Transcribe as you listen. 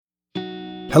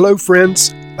Hello,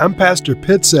 friends. I'm Pastor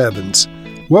Pitts Evans.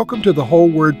 Welcome to the Whole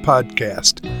Word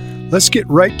Podcast. Let's get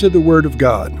right to the Word of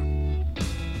God.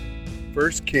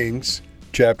 1 Kings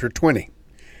chapter 20.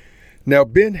 Now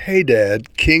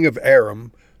Ben-Hadad, king of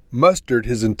Aram, mustered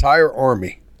his entire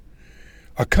army.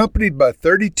 Accompanied by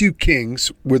 32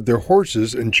 kings with their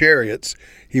horses and chariots,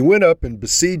 he went up and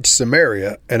besieged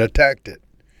Samaria and attacked it.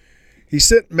 He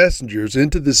sent messengers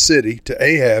into the city to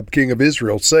Ahab, king of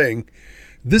Israel, saying,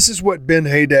 "This is what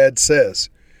Ben-Hadad says,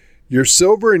 Your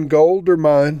silver and gold are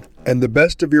mine, and the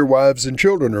best of your wives and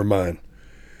children are mine."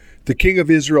 The king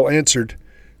of Israel answered,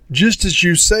 "Just as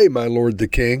you say, my lord the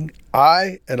king,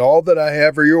 I and all that I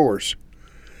have are yours."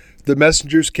 The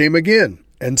messengers came again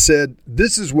and said,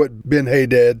 "This is what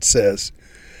Ben-Hadad says,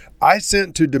 I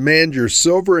sent to demand your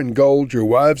silver and gold, your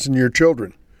wives and your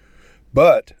children.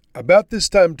 But about this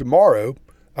time tomorrow,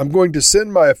 I'm going to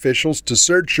send my officials to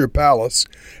search your palace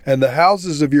and the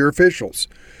houses of your officials.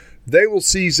 They will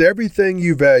seize everything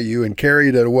you value and carry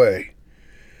it away."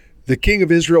 The king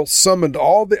of Israel summoned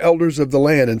all the elders of the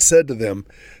land and said to them,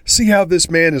 "See how this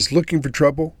man is looking for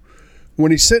trouble?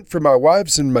 When he sent for my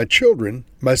wives and my children,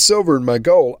 my silver and my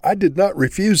gold, I did not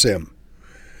refuse him."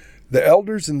 The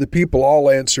elders and the people all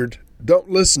answered, "Don't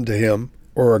listen to him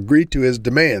or agree to his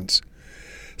demands."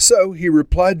 So he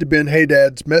replied to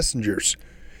Ben-Hadad's messengers,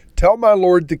 "Tell my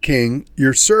lord the king,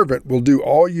 your servant will do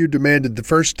all you demanded the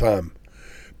first time,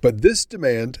 but this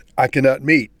demand I cannot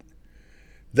meet."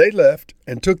 They left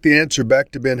and took the answer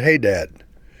back to Ben-Hadad.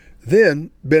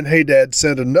 Then Ben-Hadad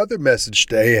sent another message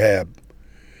to Ahab.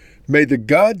 "May the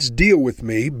gods deal with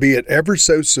me, be it ever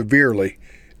so severely,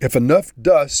 if enough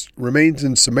dust remains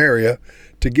in Samaria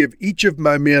to give each of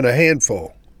my men a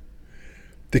handful."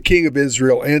 The king of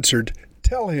Israel answered,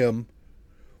 "Tell him,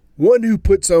 one who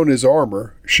puts on his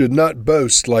armor should not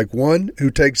boast like one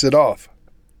who takes it off."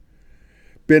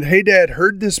 Ben-Hadad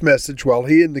heard this message while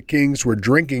he and the kings were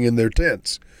drinking in their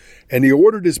tents, and he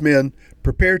ordered his men,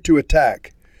 "Prepare to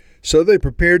attack." So they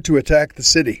prepared to attack the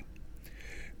city.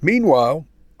 Meanwhile,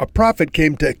 a prophet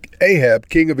came to Ahab,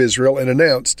 king of Israel, and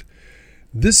announced,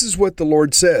 "This is what the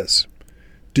Lord says.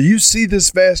 Do you see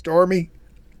this vast army?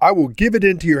 I will give it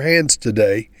into your hands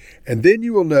today, and then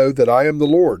you will know that I am the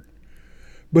Lord."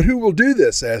 "But who will do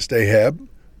this?" asked Ahab.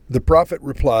 The prophet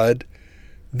replied,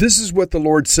 "This is what the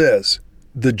Lord says.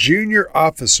 The junior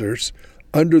officers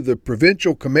under the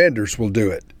provincial commanders will do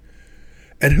it."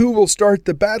 "And who will start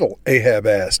the battle?" Ahab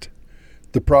asked.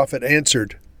 The prophet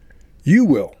answered, "You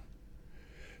will."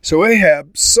 So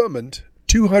Ahab summoned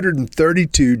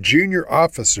 232 junior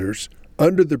officers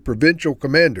under the provincial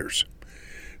commanders.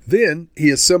 Then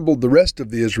he assembled the rest of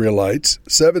the Israelites,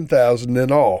 7,000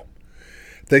 in all.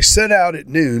 They set out at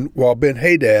noon while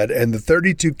Ben-Hadad and the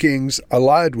 32 kings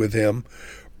allied with him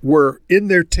were in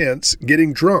their tents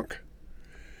getting drunk.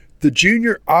 The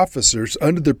junior officers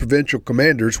under the provincial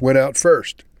commanders went out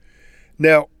first.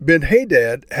 Now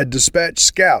Ben-Hadad had dispatched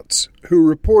scouts who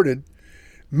reported,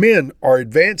 "Men are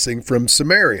advancing from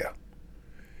Samaria."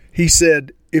 He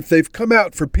said, "If they've come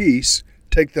out for peace,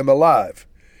 take them alive.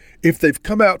 If they've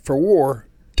come out for war,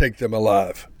 take them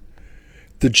alive."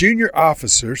 The junior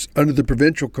officers under the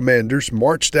provincial commanders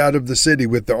marched out of the city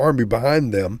with the army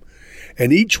behind them,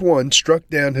 and each one struck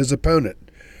down his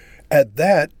opponent. At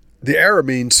that, the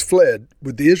Arameans fled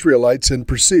with the Israelites in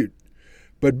pursuit.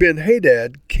 But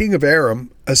Ben-Hadad, king of Aram,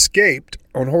 escaped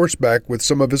on horseback with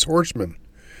some of his horsemen.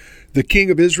 The king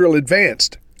of Israel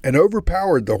advanced and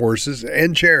overpowered the horses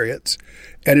and chariots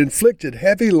and inflicted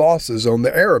heavy losses on the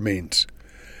Arameans.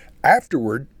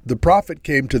 Afterward, the prophet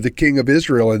came to the king of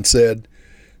Israel and said,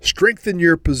 "Strengthen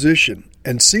your position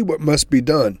and see what must be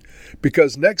done,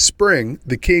 because next spring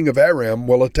the king of Aram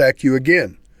will attack you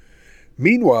again."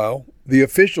 Meanwhile, the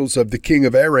officials of the king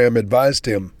of Aram advised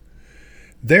him,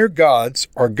 "Their gods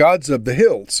are gods of the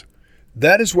hills.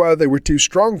 That is why they were too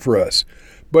strong for us.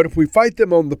 But if we fight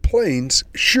them on the plains,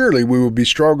 surely we will be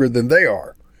stronger than they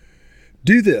are.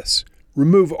 Do this.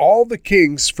 Remove all the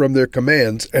kings from their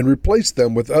commands and replace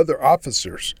them with other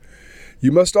officers.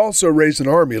 You must also raise an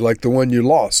army like the one you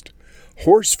lost,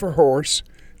 horse for horse,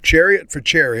 chariot for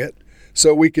chariot,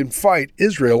 so we can fight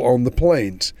Israel on the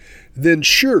plains. Then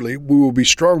surely we will be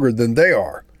stronger than they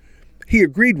are." He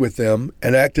agreed with them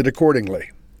and acted accordingly.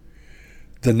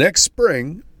 The next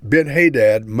spring,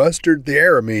 Ben-Hadad mustered the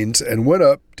Arameans and went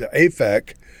up to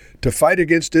Aphek to fight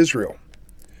against Israel.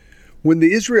 When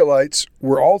the Israelites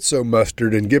were also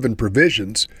mustered and given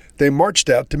provisions, they marched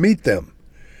out to meet them.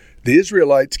 The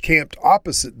Israelites camped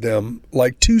opposite them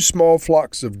like two small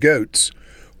flocks of goats,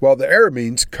 while the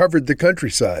Arameans covered the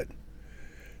countryside.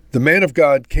 The man of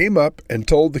God came up and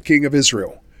told the king of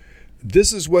Israel,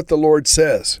 "This is what the Lord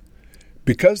says.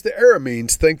 Because the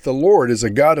Arameans think the Lord is a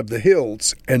God of the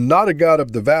hills and not a God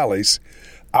of the valleys,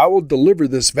 I will deliver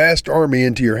this vast army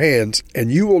into your hands,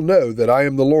 and you will know that I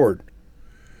am the Lord."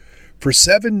 For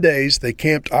 7 days they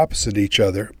camped opposite each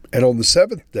other, and on the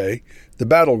seventh day the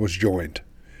battle was joined.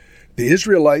 The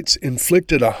Israelites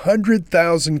inflicted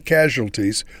 100,000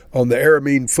 casualties on the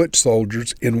Aramean foot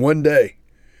soldiers in one day.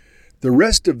 The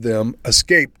rest of them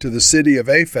escaped to the city of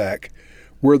Aphek,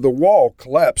 where the wall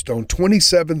collapsed on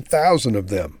 27,000 of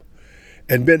them.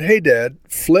 And Ben-Hadad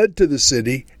fled to the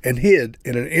city and hid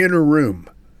in an inner room.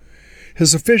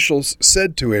 His officials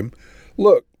said to him,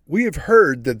 "Look, we have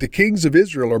heard that the kings of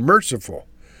Israel are merciful.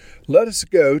 Let us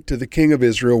go to the king of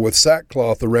Israel with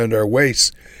sackcloth around our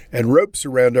waists and ropes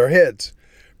around our heads.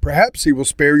 Perhaps he will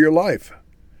spare your life."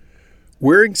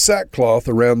 Wearing sackcloth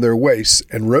around their waists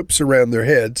and ropes around their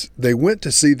heads, they went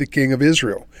to see the king of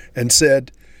Israel and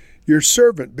said, "Your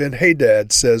servant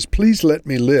Ben-Hadad says, 'Please let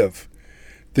me live.'"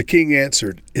 The king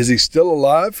answered, "Is he still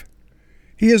alive?"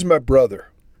 "He is my brother."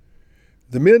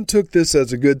 The men took this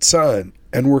as a good sign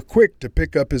and were quick to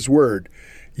pick up his word.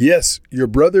 "Yes, your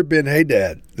brother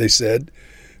Ben-Hadad," they said.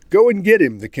 "Go and get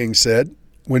him," the king said.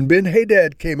 When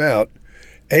Ben-Hadad came out,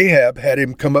 Ahab had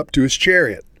him come up to his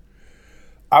chariot.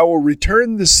 "I will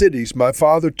return the cities my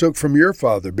father took from your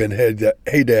father,"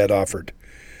 Ben-Hadad offered.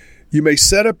 "You may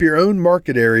set up your own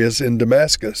market areas in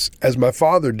Damascus, as my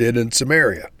father did in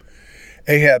Samaria."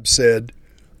 Ahab said,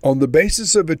 "On the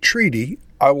basis of a treaty,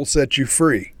 I will set you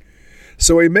free."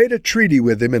 So he made a treaty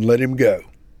with him and let him go.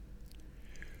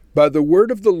 By the word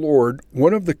of the Lord,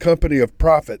 one of the company of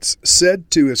prophets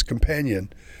said to his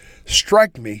companion,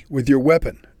 "Strike me with your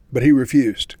weapon," but he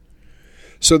refused.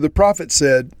 So the prophet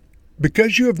said,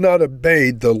 "Because you have not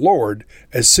obeyed the Lord,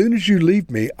 as soon as you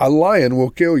leave me, a lion will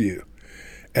kill you."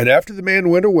 And after the man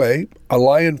went away, a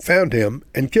lion found him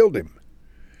and killed him.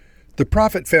 The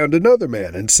prophet found another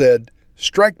man and said,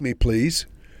 "Strike me, please."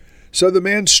 So the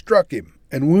man struck him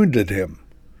and wounded him.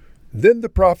 Then the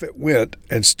prophet went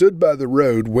and stood by the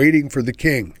road waiting for the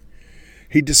king.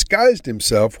 He disguised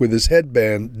himself with his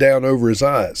headband down over his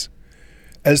eyes.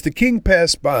 As the king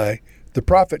passed by, the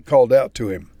prophet called out to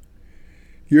him,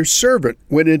 "Your servant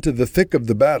went into the thick of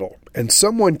the battle, and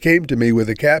someone came to me with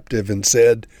a captive and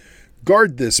said,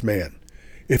 'Guard this man.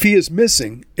 If he is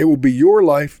missing, it will be your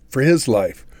life for his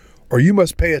life, or you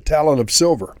must pay a talent of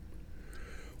silver.'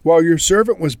 While your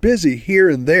servant was busy here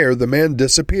and there, the man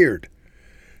disappeared.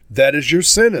 'That is your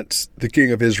sentence,' the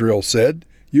king of Israel said.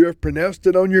 'You have pronounced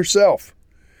it on yourself.'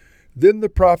 Then the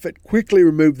prophet quickly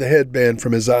removed the headband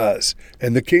from his eyes,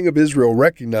 and the king of Israel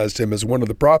recognized him as one of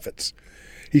the prophets.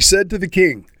 He said to the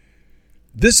king,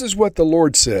 'This is what the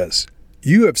Lord says.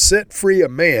 You have set free a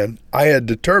man I had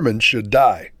determined should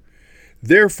die.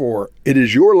 Therefore, it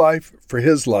is your life for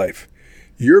his life,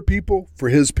 your people for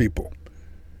his people.'"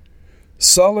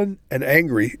 Sullen and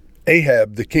angry,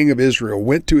 Ahab, the king of Israel,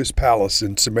 went to his palace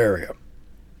in Samaria.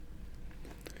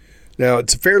 Now,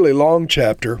 it's a fairly long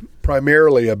chapter,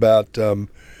 primarily about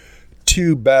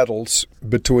two battles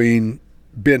between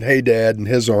Ben-Hadad and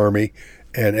his army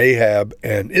and Ahab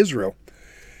and Israel.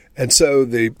 And so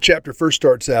the chapter first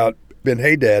starts out,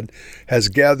 Ben-Hadad has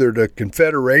gathered a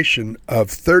confederation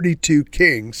of 32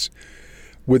 kings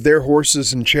with their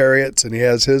horses and chariots, and he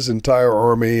has his entire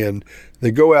army, and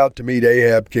they go out to meet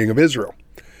Ahab, king of Israel.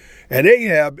 And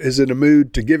Ahab is in a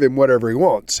mood to give him whatever he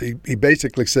wants. He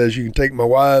basically says, "You can take my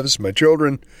wives, my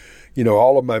children,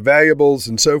 all of my valuables,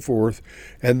 and so forth."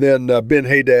 And then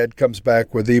Ben-Hadad comes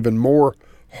back with even more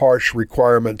harsh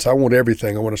requirements. "I want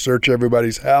everything. I want to search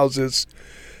everybody's houses,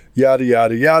 yada,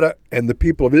 yada, yada." And the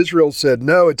people of Israel said,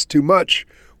 "No, it's too much.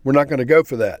 We're not going to go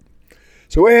for that."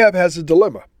 So Ahab has a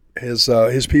dilemma.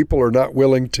 His people are not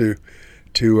willing to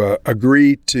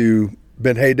agree to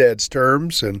Ben-Hadad's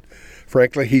terms, and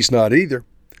frankly, he's not either.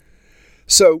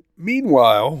 So,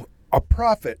 meanwhile, a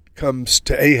prophet comes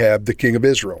to Ahab, the king of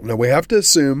Israel. Now, we have to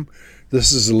assume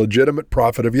this is a legitimate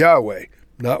prophet of Yahweh,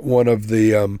 not one of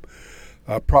the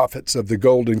prophets of the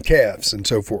golden calves and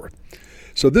so forth.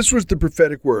 So this was the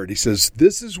prophetic word. He says,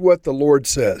 "This is what the Lord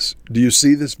says. Do you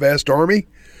see this vast army?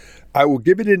 I will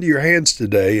give it into your hands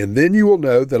today, and then you will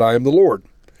know that I am the Lord."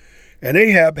 And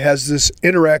Ahab has this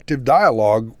interactive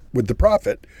dialogue with the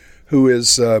prophet, who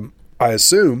is, I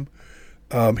assume,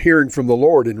 hearing from the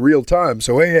Lord in real time.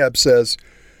 So Ahab says,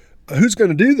 "Who's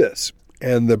going to do this?"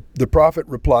 And the prophet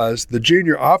replies, "The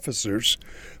junior officers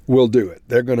will do it.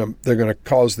 They're going to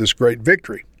cause this great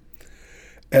victory."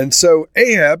 And so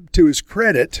Ahab, to his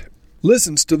credit,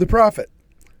 listens to the prophet.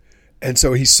 And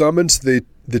so he summons the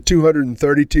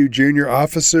 232 junior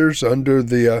officers under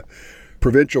the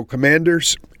provincial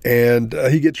commanders, and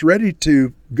he gets ready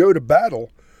to go to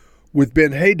battle with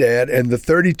Ben-Hadad and the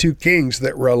 32 kings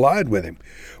that were allied with him.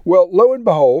 Well, lo and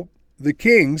behold, the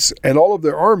kings and all of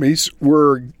their armies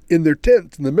were in their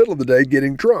tents in the middle of the day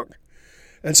getting drunk.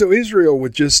 And so Israel,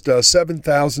 with just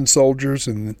 7,000 soldiers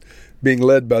and being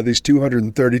led by these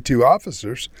 232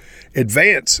 officers,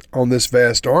 advance on this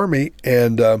vast army,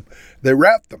 and they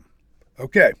rout them.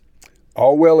 Okay,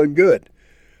 all well and good.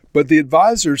 But the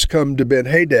advisors come to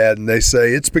Ben-Hadad and they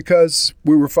say, it's because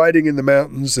we were fighting in the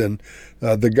mountains, and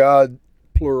the God,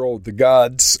 plural, the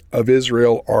gods of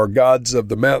Israel are gods of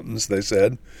the mountains, they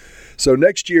said. So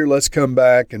next year, let's come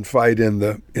back and fight in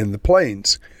the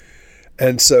plains.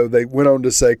 And so they went on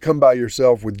to say, come by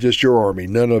yourself with just your army,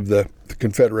 none of the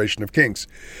Confederation of Kings.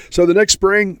 So the next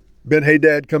spring,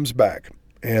 Ben-Hadad comes back,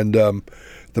 and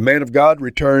the man of God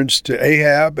returns to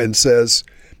Ahab and says,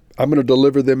 I'm going to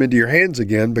deliver them into your hands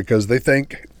again because they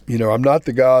think, I'm not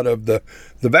the God of the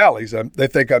valleys. They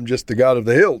think I'm just the God of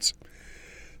the hills.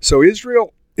 So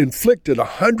Israel inflicted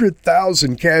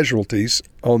 100,000 casualties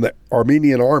on the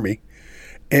Armenian army,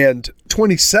 and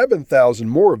 27,000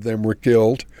 more of them were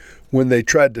killed when they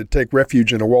tried to take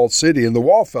refuge in a walled city, and the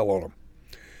wall fell on them.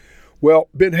 Well,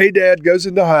 Ben-Hadad goes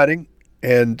into hiding,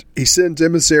 and he sends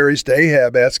emissaries to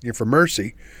Ahab asking for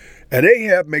mercy, and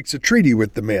Ahab makes a treaty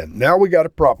with the men. Now we got a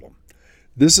problem.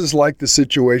 This is like the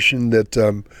situation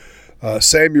that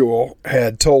Samuel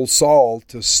had told Saul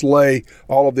to slay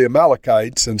all of the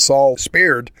Amalekites, and Saul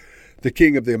spared the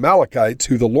king of the Amalekites,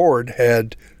 who the Lord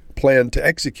had planned to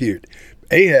execute.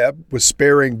 Ahab was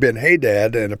sparing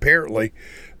Ben-Hadad, and apparently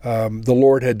the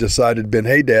Lord had decided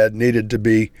Ben-Hadad needed to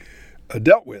be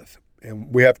dealt with.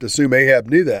 And we have to assume Ahab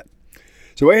knew that.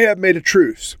 So Ahab made a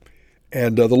truce.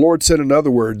 And the Lord sent another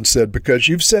word and said, because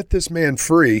you've set this man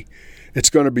free, it's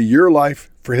going to be your life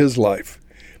for his life.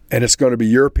 And it's going to be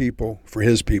your people for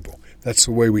his people. That's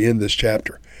the way we end this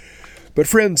chapter. But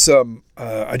friends,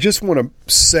 I just want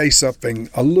to say something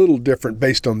a little different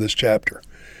based on this chapter.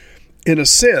 In a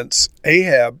sense,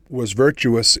 Ahab was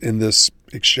virtuous in this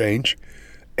exchange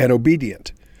and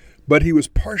obedient, but he was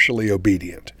partially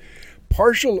obedient.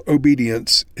 Partial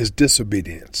obedience is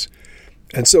disobedience.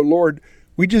 And so, Lord,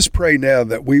 we just pray now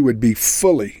that we would be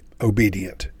fully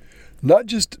obedient, not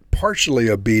just partially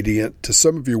obedient to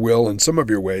some of your will and some of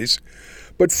your ways,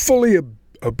 but fully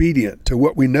obedient to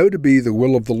what we know to be the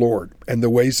will of the Lord and the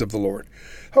ways of the Lord.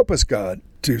 Help us, God,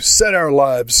 to set our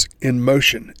lives in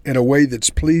motion in a way that's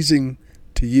pleasing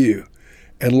to you.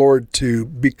 And Lord, to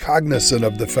be cognizant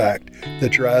of the fact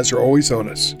that your eyes are always on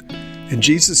us. In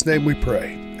Jesus' name we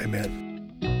pray. Amen.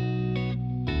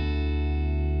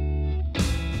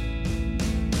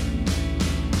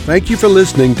 Thank you for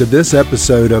listening to this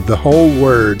episode of The Whole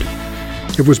Word.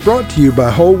 It was brought to you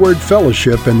by Whole Word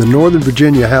Fellowship and the Northern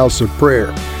Virginia House of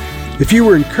Prayer. If you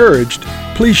were encouraged,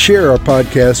 please share our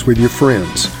podcast with your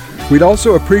friends. We'd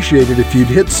also appreciate it if you'd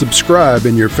hit subscribe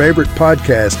in your favorite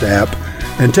podcast app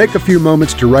and take a few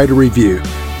moments to write a review.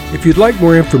 If you'd like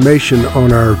more information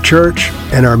on our church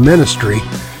and our ministry,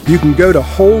 you can go to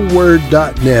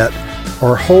wholeword.net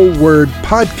or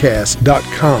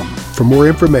wholewordpodcast.com for more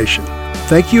information.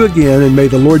 Thank you again, and may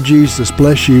the Lord Jesus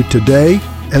bless you today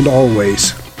and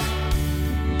always.